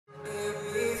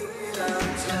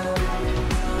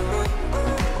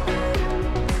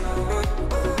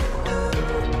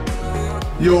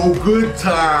Yo, good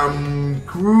time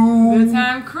crew. Good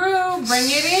time crew, bring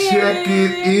it in. Check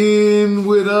it in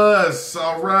with us.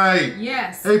 All right.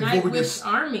 Yes. Hey, Nightwish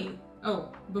Army. Oh,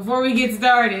 before we get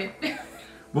started.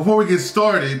 Before we get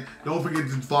started, don't forget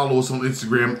to follow us on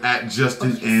Instagram at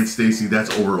Justin and Staci. That's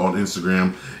over on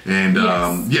Instagram. And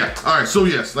yeah. All right. So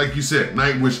yes, like you said,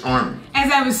 Nightwish Army. As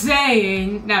I was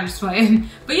saying, no, I'm just playing.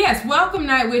 But yes, welcome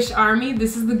Nightwish Army.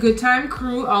 This is the Good Time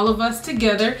crew, all of us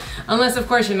together. Unless, of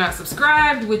course, you're not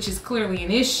subscribed, which is clearly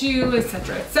an issue,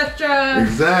 etc., etc.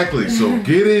 Exactly. So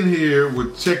get in here.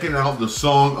 We're checking out the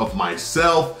song of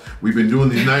myself. We've been doing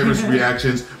these Nightwish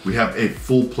reactions. We have a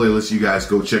full playlist. You guys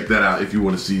go check that out if you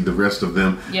want to see the rest of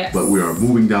them. Yes. But we are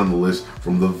moving down the list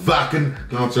from the Wacken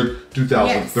concert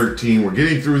 2013. Yes. We're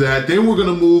getting through that. Then we're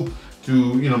going to move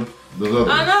to, you know,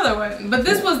 another one. But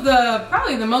this was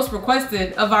probably the most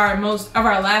requested of our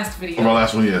last video. Of our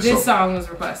last one, yes. This song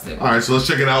was requested. All right, so let's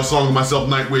check it out. Song of myself,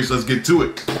 Nightwish. Let's get to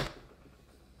it.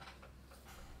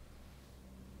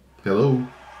 Hello.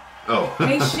 Oh.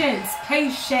 Patience.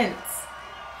 Patience.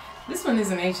 This one is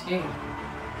in HD.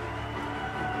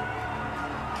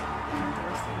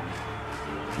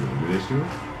 You want me to do it? Oh,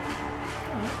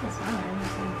 that's fine.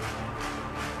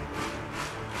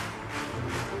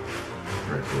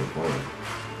 Right, so it's fine.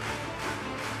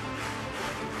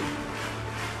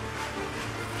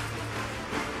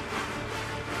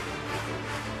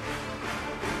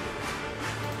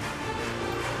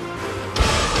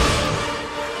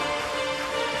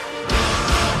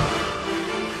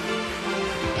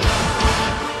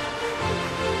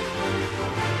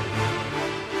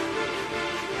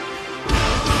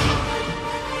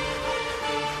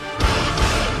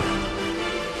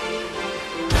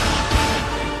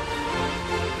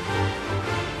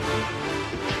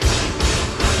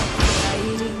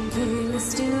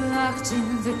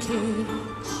 In the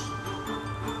cage,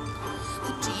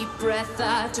 the deep breath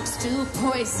I took still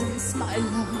poisons my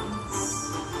lungs.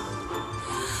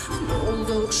 An old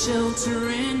oak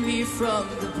sheltering me from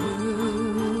the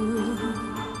blue,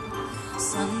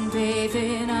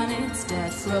 sunbathing on its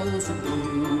dead frozen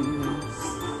leaves.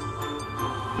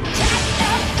 Get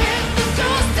up in the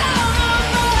ghost town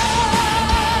of mine.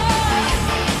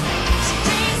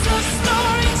 Dreams of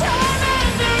story time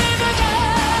and the river ghost.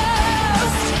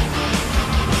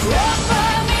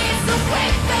 Offer me some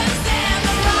weapons and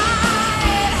the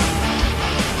ride.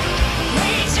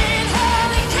 Raging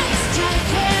hell against your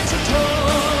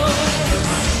canticles.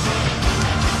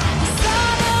 The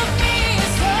son of me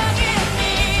is hugging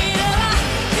me.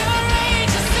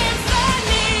 Courageous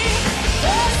symphony.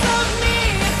 First of me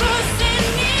first in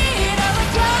need of a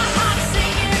God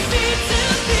singing beat to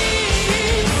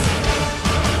beat.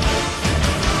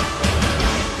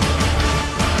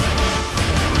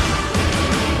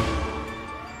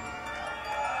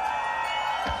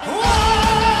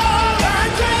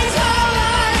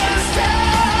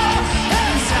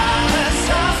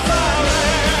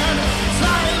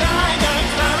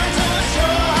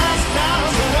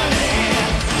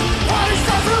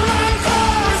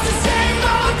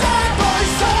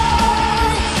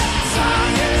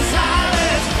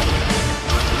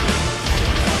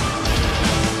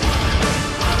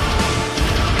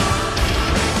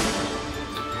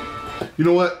 You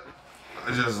know what?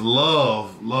 I just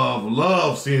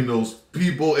love seeing those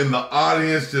people in the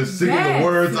audience just singing the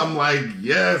words. I'm like,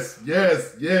 yes. Yeah.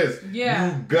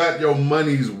 You got your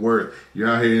money's worth. You're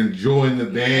out here enjoying the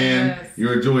band. Yes.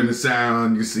 You're enjoying the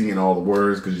sound. You're singing all the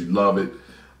words because you love it.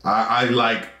 I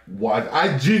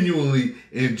genuinely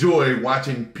enjoy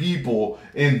watching people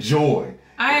enjoy.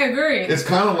 I agree. It's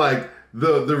kind of like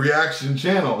the reaction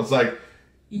channel. It's like,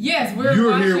 yes,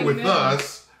 you're here with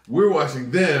us. We're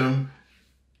watching them.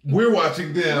 We're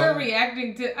watching them. We're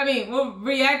reacting to, we're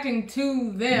reacting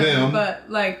to them, but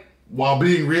like... while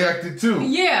being reacted to.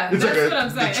 Yeah, it's that's like what I'm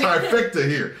saying. The trifecta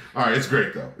here. All right, it's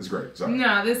great though. It's great. Sorry.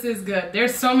 No, this is good.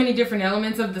 There's so many different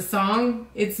elements of the song.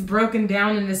 It's broken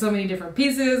down into so many different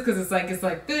pieces because it's like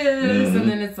this, and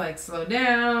then it's like slow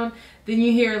down. Then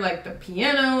you hear like the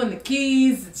piano and the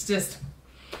keys. It's just...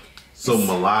 so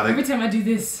melodic. Every time I do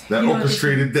this. That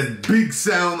orchestrated, that big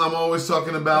sound I'm always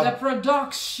talking about. The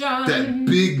production. That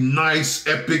big, nice,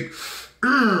 epic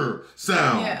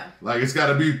sound. Yeah. Like it's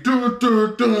got to be with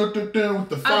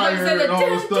the fire and all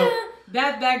this stuff.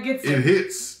 That gets it. It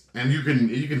hits. And you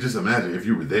can just imagine if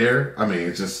you were there. I mean,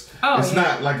 it's just, it's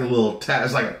not like a little tap.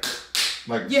 It's like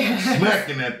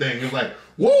smacking that thing. It's like,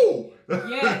 whoa.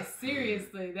 Yes,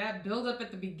 seriously, that build up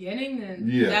at the beginning,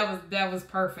 and that was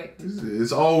perfect.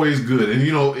 It's always good, and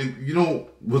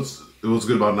what's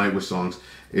good about Nightwish songs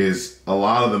is a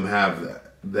lot of them have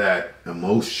that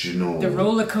emotional. The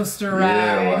roller coaster ride.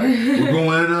 Yeah, like, we're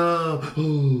going up.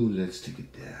 Oh, let's take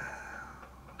it down.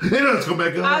 And let's go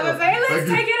back up. I was like, let's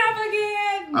Like, take it up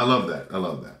again. I love that. I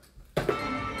love that.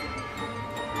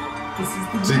 This is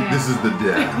the See, jam. this is the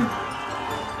down.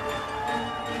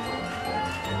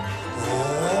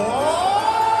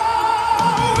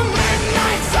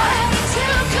 Midnight sun,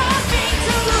 too coffee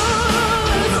to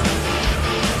lose.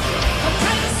 A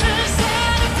princess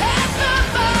and a panther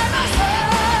by my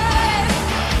side.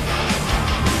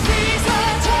 These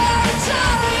are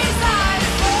territories I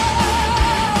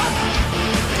adore.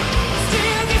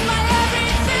 Still give my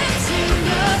everything to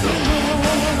nothing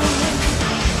more.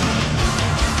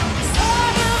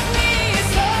 Song of me, a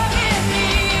song in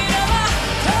need of a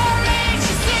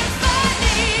courageous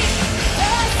symphony.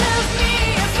 Verse of me,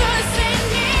 a verse in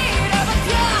need of a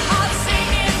pure heart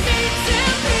singing me to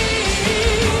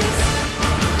peace.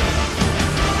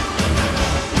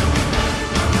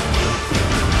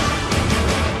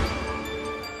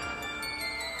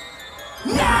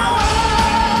 Now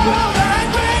all that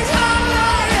brings our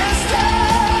lions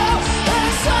down,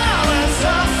 and silence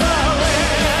of the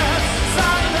wind,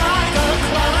 sounding like a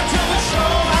choir till the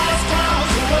show has come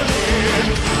to an end.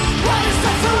 What is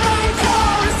that for rain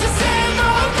chorus to sing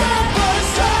the dead but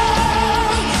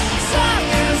strong, sung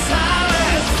in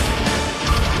silence?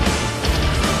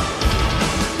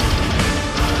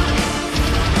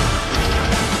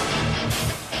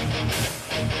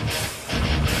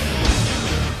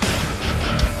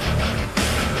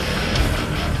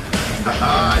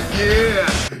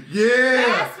 Yeah.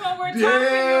 That's what we're talking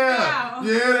about.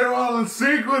 Yeah, they're all in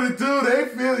sync with it too. They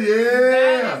feel, That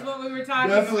yeah. is what we were talking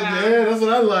That's what, about. yeah, that's what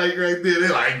I like right there. They're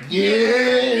like, yeah.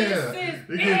 This is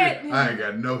They get it. me- I ain't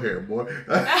got no hair, boy.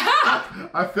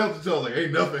 I felt it. I was like,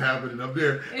 ain't nothing happening up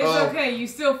there. It's okay. You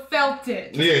still felt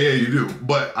it. Yeah, you do.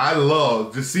 But I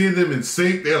love just seeing them in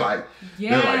sync. They're like,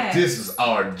 Yes. this is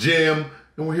our jam,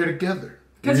 and we're here together.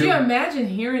 Because We're you here- imagine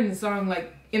hearing the song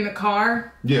like in the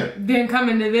car, yeah. then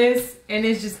coming to this, and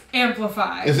it's just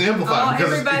amplified. It's amplified All,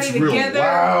 because everybody it's real together.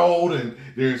 loud and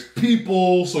there's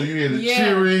people, so you hear the Yeah.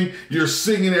 cheering, you're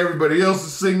singing, everybody else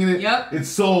is singing it. Yep. It's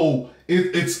so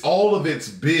it's all of it's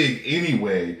big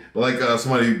anyway. But like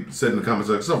somebody said in the comments,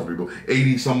 like several people,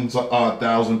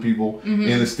 80,000 people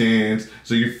in the stands.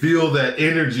 So you feel that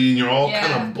energy and you're all Yeah.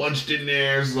 kind of bunched in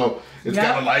there. So it's Yep.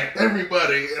 kind of like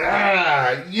everybody,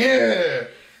 yeah.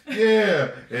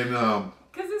 And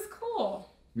Because it's cool.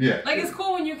 yeah. Like, it's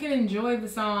cool when you can enjoy the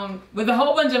song with a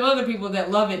whole bunch of other people that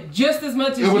love it just as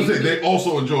much as It you was do. it. They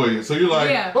also enjoy it. So you're like,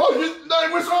 Yeah. oh, you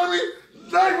Nightwish Army?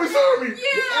 Nightwish Army!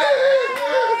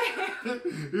 Yeah!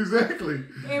 Exactly.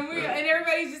 And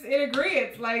everybody's just in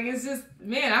agreement. Like, it's just,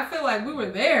 man, I feel like we were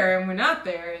there and we're not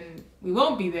there and we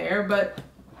won't be there, but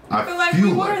I feel like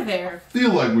we were there.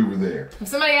 Feel like we were there. If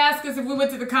somebody asks us if we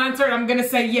went to the concert, I'm going to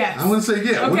say yes. I'm gonna say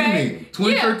yeah. What do you Okay? mean?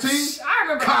 2013? Yeah, I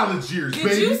remember. College years, Did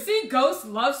baby. you see Ghost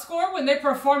Love Score when they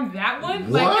performed that one?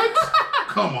 What? Like,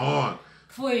 Come on.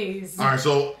 please. All right,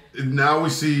 so now we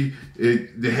see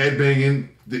it, the headbanging,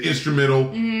 the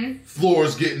instrumental.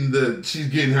 Floor's she's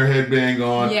getting her headbang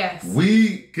on. Yes.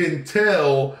 We can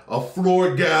tell a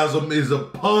floorgasm is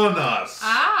upon us.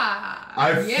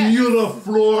 I yes. feel a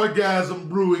floorgasm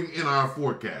brewing in our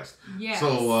forecast. Yes.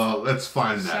 So let's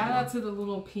find that. Shout one. out to the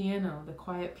little piano, the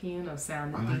quiet piano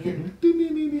sound I at like the end.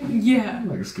 it. Yeah.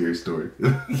 Like a scary story.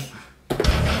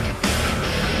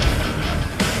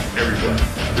 Everybody.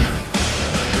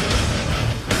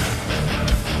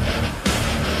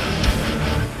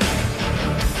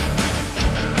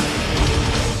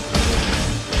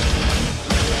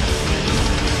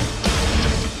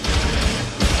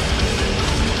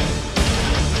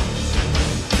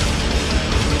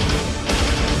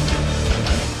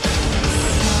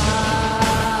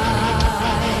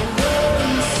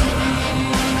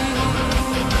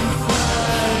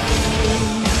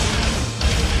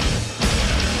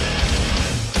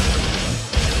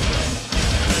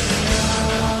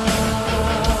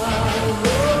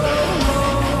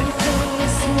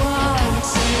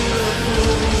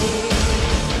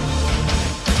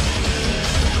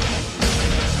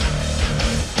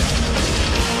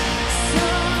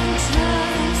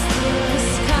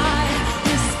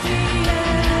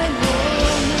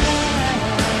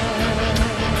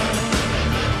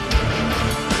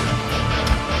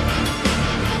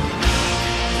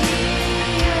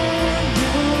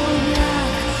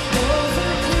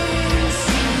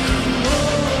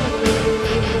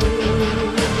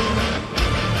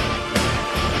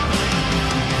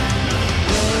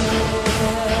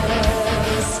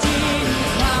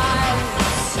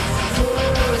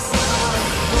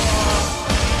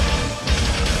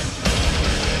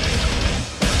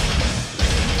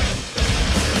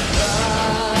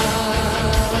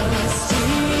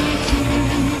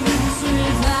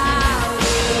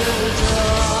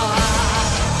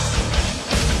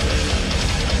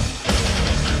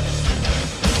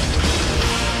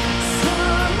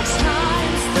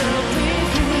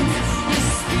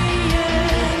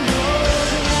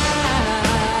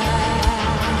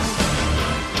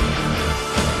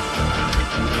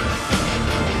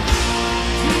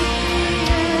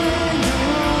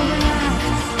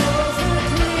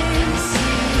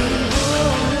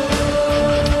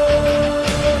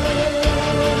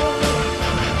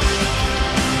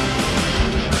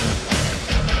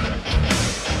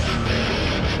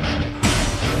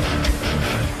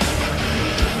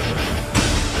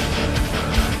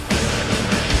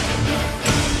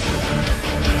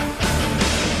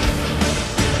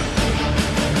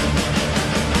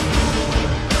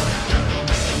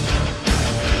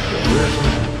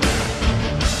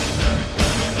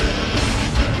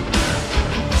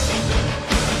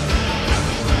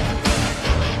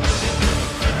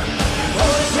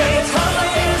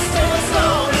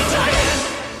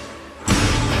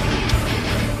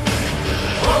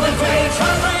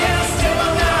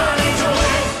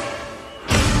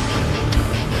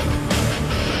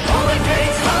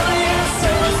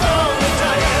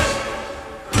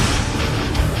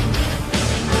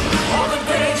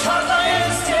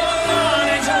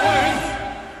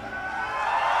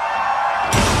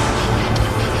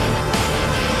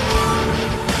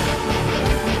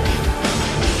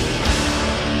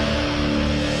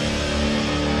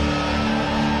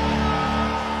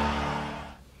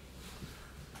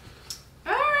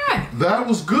 That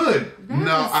was good.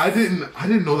 I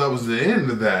didn't know that was the end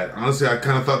of that. Honestly, I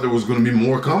kind of thought there was going to be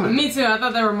more coming. Me too. I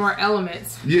thought there were more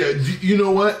elements. Yeah, you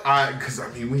know what? Because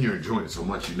when you're enjoying it so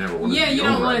much, you never want to. Yeah, you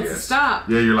don't want it to stop.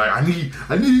 Yeah, you're like,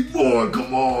 I need more.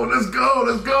 Come on, let's go.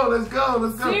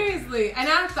 Seriously, and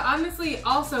honestly,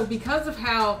 also because of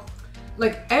how,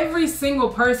 like, every single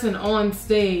person on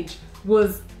stage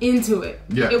was into it.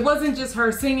 Yeah. It wasn't just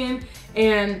her singing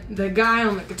and the guy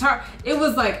on the guitar. It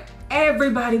was like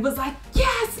everybody was like,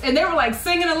 yes! And they were like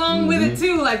singing along with it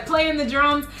too, like playing the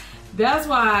drums. That's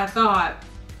why I thought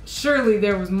surely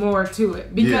there was more to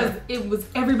it. Because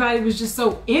everybody was just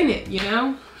so in it, you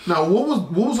know? Now,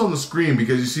 what was on the screen?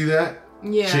 Because you see that?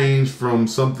 Yeah. Change from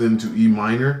something to E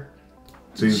minor.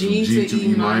 Change from G to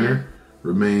E minor.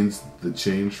 Remains the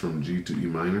change from G to E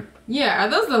minor. Yeah, are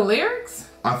those the lyrics?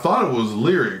 I thought it was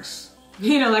lyrics.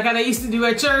 You know, like how they used to do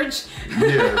at church?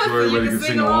 Yeah, so everybody can could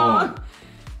sing along.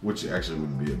 Which actually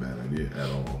wouldn't be a bad idea at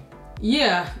all.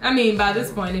 Yeah, I mean, by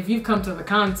this point, if you've come to the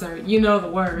concert, you know the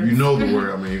words. You know the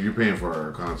word. I mean, if you're paying for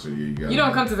a concert, you got. You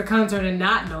don't come to the concert and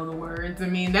not know the words. I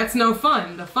mean, that's no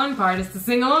fun. The fun part is to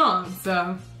sing along.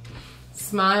 So,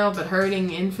 smile but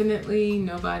hurting infinitely,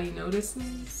 nobody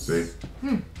notices. See?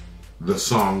 The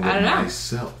song of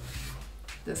myself.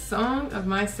 The Song of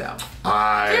Myself.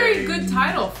 Very good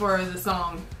title for the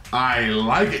song. I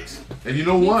like it. And you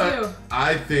know what? Too.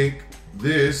 I think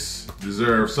this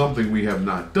deserves something we have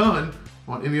not done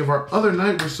on any of our other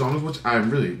Nightwish songs, which I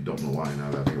really don't know why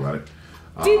now that I think about it.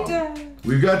 Deep dive.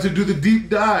 We've got to do the deep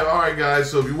dive. All right,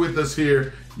 guys. So if you're with us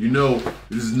here, you know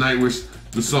this is Nightwish,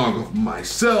 the Song of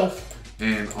Myself.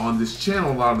 And on this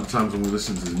channel, a lot of the times when we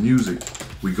listen to the music,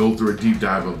 we go through a deep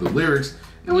dive of the lyrics.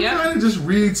 And we kind of just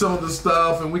read some of the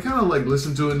stuff, and we kind of like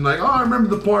listen to it and like, oh, I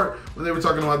remember the part when they were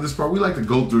talking about this part. We like to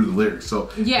go through the lyrics. So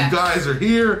you guys are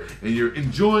here and you're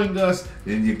enjoying us,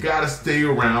 and you gotta stay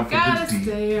around for the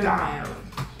deep dive.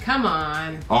 Come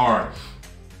on. All right.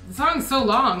 The song's so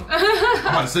long. I'm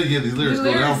about to say, yeah, these lyrics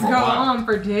go down for a while. Go on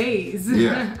for days.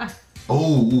 Yeah.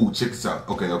 Oh, check this out.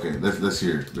 Okay. Let's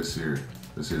hear it. Let's hear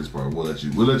this part. We'll let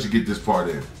you get this part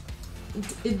in.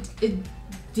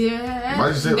 Death.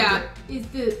 Why'd you say that? Is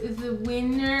the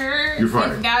winner. You're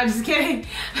fired. No, I'm just kidding.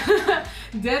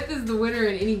 Death is the winner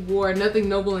in any war. Nothing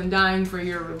noble in dying for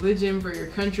your religion, for your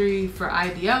country, for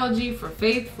ideology, for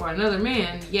faith, for another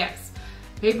man. Yes.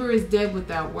 Paper is dead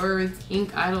without words,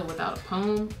 ink idle without a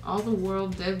poem, all the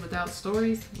world dead without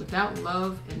stories, without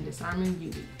love and disarming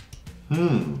beauty.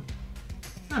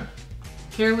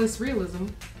 Careless realism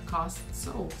costs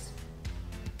souls.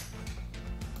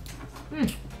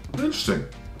 Interesting.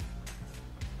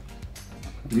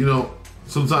 You know,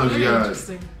 sometimes you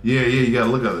gotta, you gotta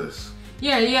look at this.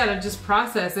 Yeah, you gotta just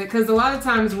process it, because a lot of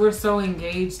times we're so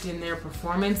engaged in their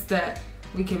performance that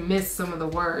we can miss some of the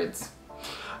words.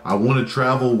 I want to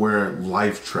travel where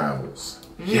life travels.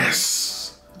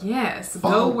 Yes. Yes.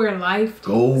 Go where life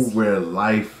goes. Go where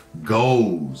life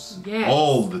goes. Yes.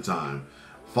 All the time.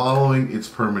 Following its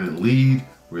permanent lead,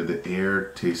 where the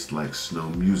air tastes like snow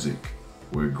music,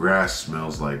 where grass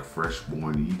smells like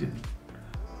fresh-born Eden.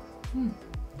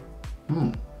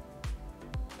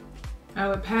 I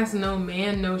would pass no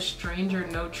man, no stranger,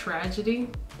 no tragedy.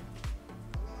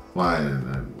 Why? I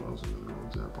wasn't going to go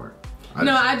to that part.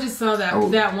 I just saw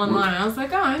that one line. I was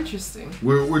like, oh, interesting.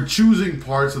 We're choosing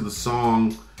parts of the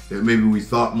song that maybe we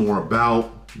thought more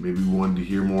about, maybe we wanted to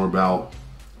hear more about.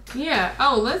 Yeah.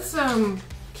 Oh, let's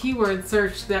keyword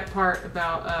search that part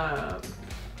about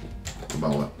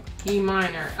what? E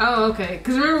minor. Oh, okay.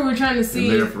 Because remember, we were trying to see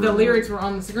if the lyrics were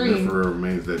on the screen. Therefore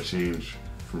remains that change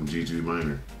from G to E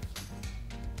minor.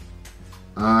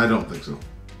 I don't think so.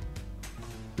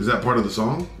 Is that part of the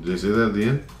song? Did they say that at the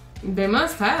end? They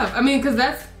must have. I mean, because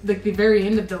that's like the very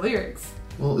end of the lyrics.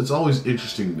 Well, it's always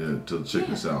interesting to check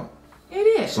this out. It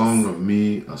is. A song of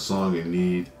me, a song in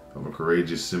need of a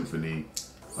courageous symphony,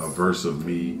 a verse of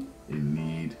me in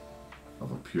need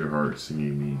of a pure heart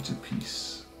singing me to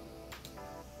peace.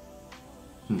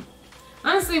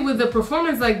 Honestly, with a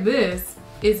performance like this,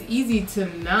 it's easy to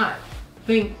not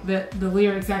think that the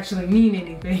lyrics actually mean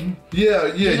anything.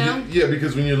 Yeah, you know?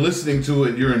 because when you're listening to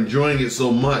it, you're enjoying it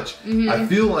so much. I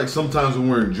feel like sometimes when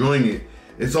we're enjoying it,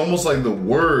 it's almost like the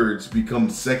words become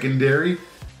secondary.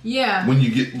 Yeah. When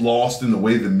you get lost in the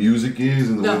way the music is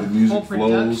and the way the music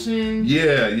flows.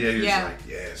 Yeah, it's like,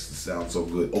 yes, it sounds so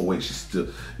good. Oh wait, she's still,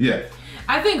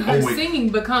 I think her singing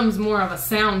becomes more of a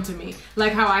sound to me.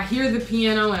 Like how I hear the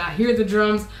piano and I hear the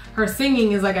drums, her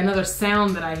singing is like another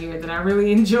sound that I hear that I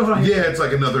really enjoy. Yeah, it's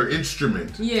like another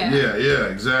instrument. Yeah. Yeah,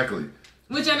 exactly.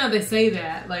 Which I know they say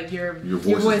that, like your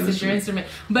voice is your instrument,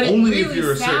 but only it really if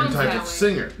you're a certain sounds type that of way.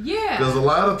 singer. Yeah. Because a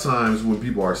lot of times when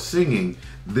people are singing,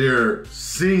 their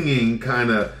singing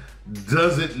kind of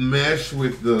doesn't mesh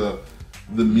with the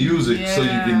music,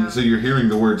 so you're hearing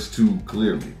the words too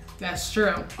clearly. That's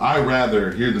true. I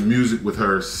rather hear the music with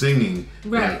her singing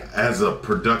Right. as a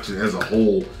production, as a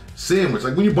whole sandwich.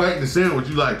 Like when you bite in the sandwich,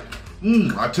 you like,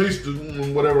 I taste the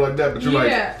whatever like that, but you're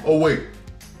like, oh wait,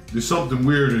 there's something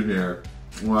weird in there.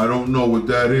 Well, I don't know what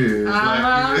that is.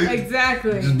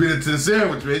 Exactly. Just bit into the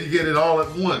sandwich, man. You get it all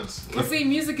at once. Well, see,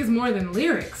 music is more than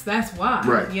lyrics. That's why.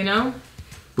 Right. You know?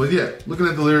 But yeah, looking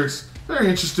at the lyrics, very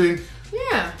interesting.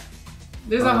 Yeah.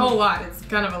 There's a whole lot. It's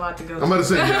kind of a lot to go through. I'm about to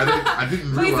say, I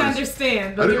didn't realize. Please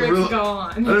understand. The lyrics go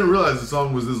on. I didn't realize the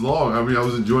song was this long. I mean, I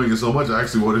was enjoying it so much, I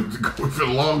actually wanted to go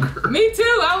even longer. Me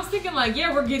too. I was thinking like,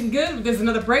 yeah, we're getting good. There's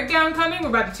another breakdown coming. We're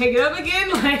about to take it up again.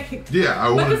 Like,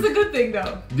 yeah, but it's a good thing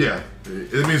though. Yeah,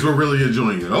 it means we're really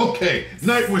enjoying it. Okay,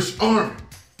 Nightwish Army.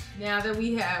 Now that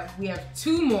we have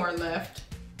 2 more left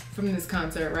from this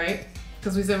concert, right?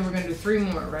 Because we said we're gonna do 3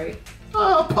 more, right?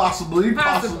 Possibly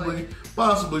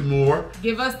more.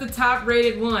 Give us the top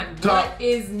rated one. What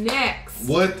is next?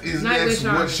 What is next?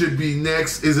 Army. What should be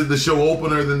next? Is it the show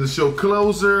opener, then the show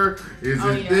closer? Is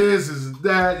it this? Is it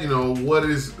that? You know, what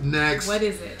is next? What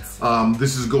is it?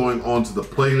 This is going on to the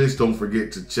playlist. Don't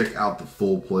forget to check out the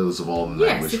full playlist of all the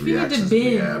Nightwish reactions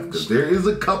we have, because there is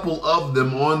a couple of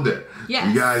them on there.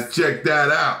 Yes. You guys check that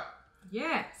out.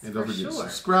 Yes, and don't forget to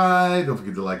subscribe. Don't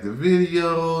forget to like the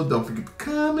video. Don't forget to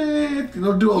comment. You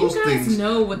know, do all those things. You guys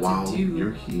know what while to do.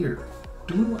 You're here.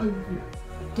 Do it while you're here.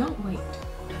 Don't wait.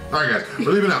 All right, guys.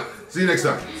 We're leaving out. See you next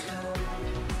time.